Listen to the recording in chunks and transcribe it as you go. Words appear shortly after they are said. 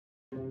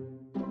What's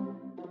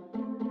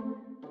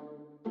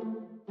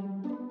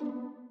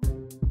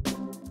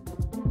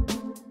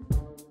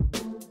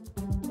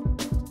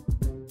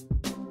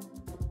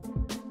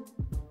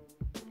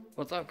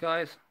up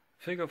guys,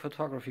 Figure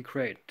Photography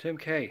Crate, Tim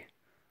K,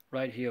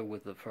 right here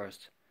with the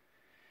first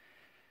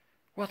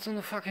what's in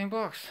the fucking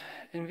box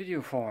in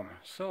video form.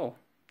 So,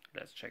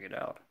 let's check it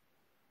out.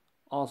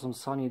 Awesome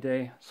sunny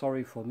day,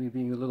 sorry for me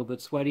being a little bit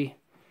sweaty,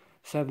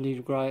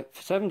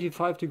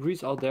 75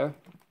 degrees out there.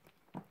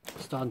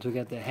 Starting to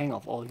get the hang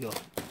of all your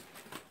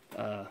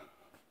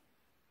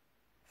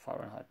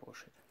Fahrenheit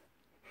bullshit.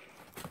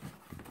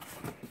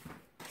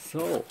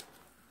 So,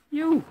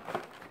 you!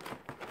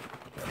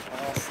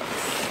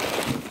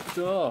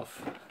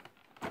 Stuff.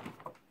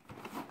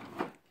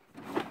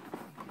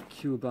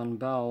 Cuban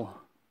bow.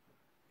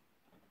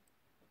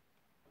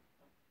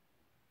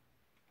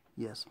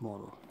 Yes,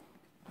 model.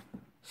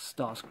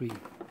 Star screen.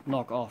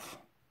 Knock off.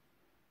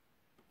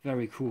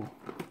 Very cool.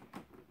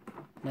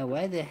 Now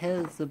why the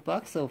hell is the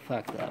box so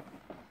fucked up?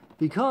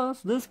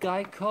 Because this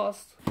guy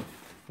cost,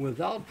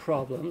 without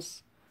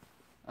problems,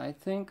 I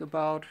think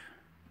about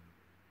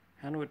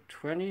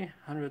 120,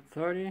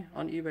 130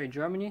 on eBay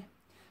Germany.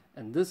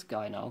 And this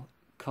guy now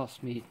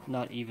cost me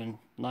not even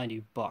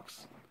 90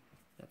 bucks.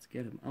 Let's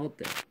get him out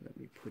there. Let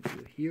me put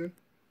you here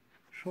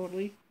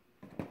shortly.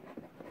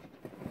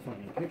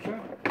 Find a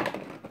picture.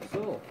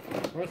 So,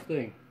 first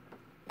thing,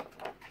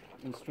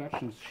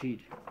 instructions sheet.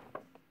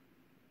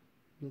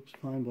 Looks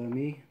fine by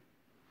me.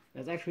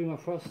 That's actually my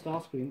first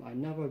star screen. I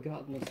never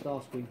gotten a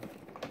star screen.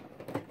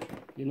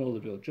 You know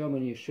the drill.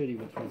 Germany is shitty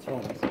with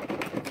transformers.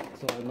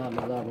 So I'm not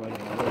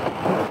elaborating on that.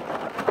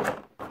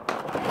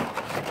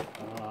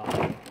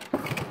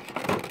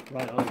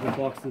 Right out of the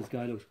box, this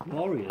guy looks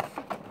glorious.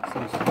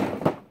 So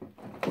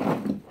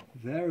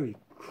very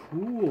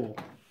cool.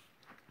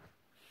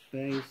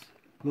 Base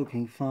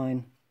looking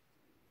fine.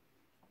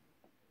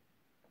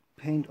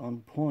 Paint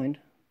on point,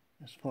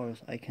 as far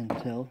as I can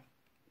tell.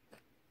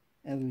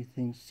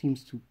 Everything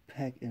seems to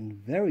pack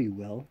in very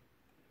well.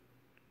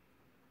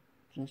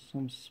 Just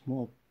some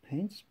small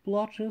paint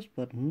splotches,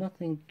 but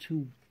nothing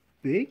too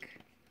big.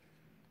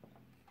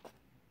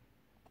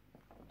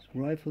 This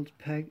rifles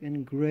pack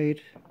in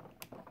great.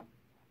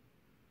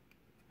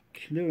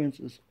 Clearance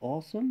is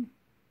awesome.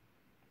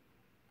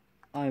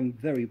 I'm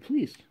very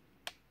pleased.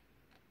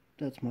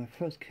 That's my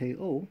first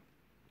KO.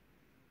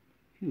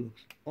 He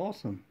looks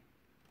awesome.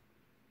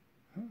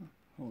 Huh.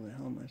 How the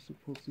hell am I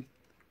supposed to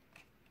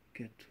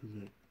get to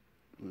the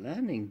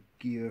landing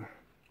gear?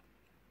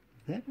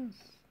 That is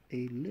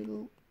a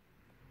little...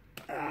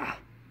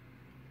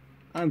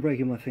 I'm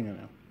breaking my finger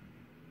now.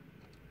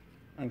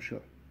 I'm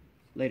sure.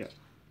 Later.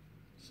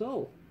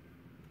 So,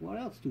 what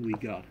else do we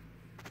got?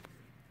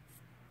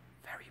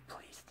 Very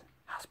pleased.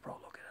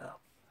 Hasbro, look it up.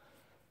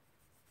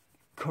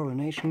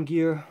 Coronation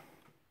gear.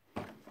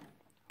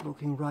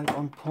 Looking right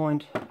on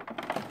point.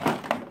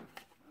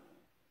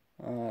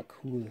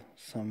 Cool.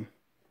 Some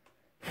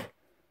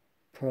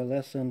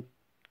pearlescent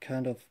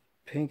kind of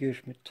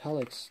pinkish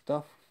metallic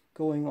stuff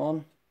going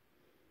on.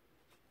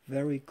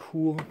 Very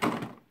cool.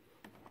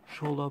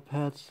 Shoulder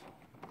pads.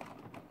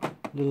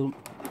 Little...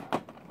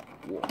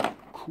 Whoa,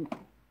 cool.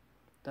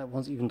 That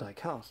one's even die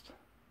cast.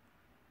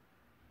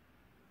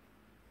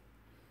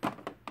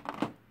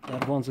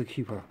 That one's a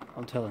keeper,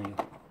 I'm telling you.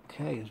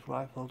 Okay, his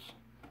rifles.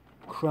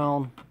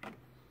 Crown.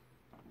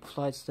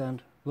 Flight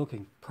stand.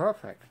 Looking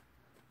perfect.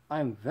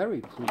 I'm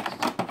very pleased.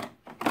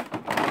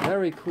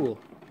 Very cool.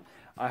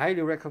 I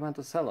highly recommend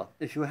the seller.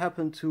 If you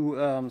happen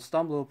to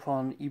stumble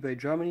upon eBay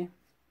Germany,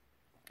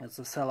 it's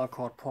a seller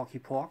called Porky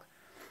Pork.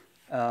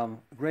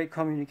 Great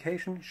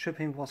communication.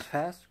 Shipping was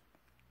fast.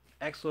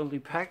 Excellently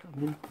packed. I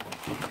mean,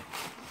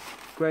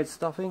 great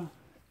stuffing.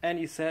 And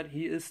he said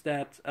he is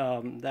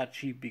that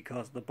cheap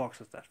because the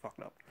box is that fucked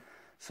up.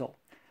 So,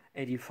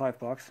 85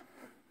 bucks.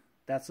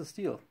 That's a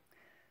steal.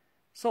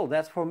 So,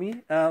 that's for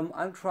me.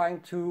 I'm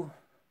trying to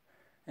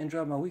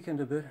enjoy my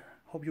weekend a bit.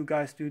 Hope you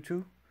guys do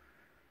too.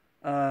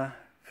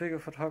 Figure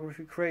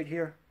Photography Crate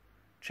here.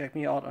 Check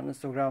me out on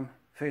Instagram,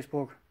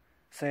 Facebook.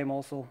 Same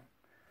also.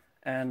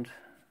 And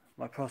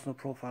my personal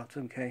profile,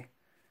 Tim K.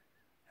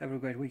 Have a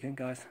great weekend,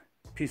 guys.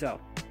 Peace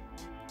out.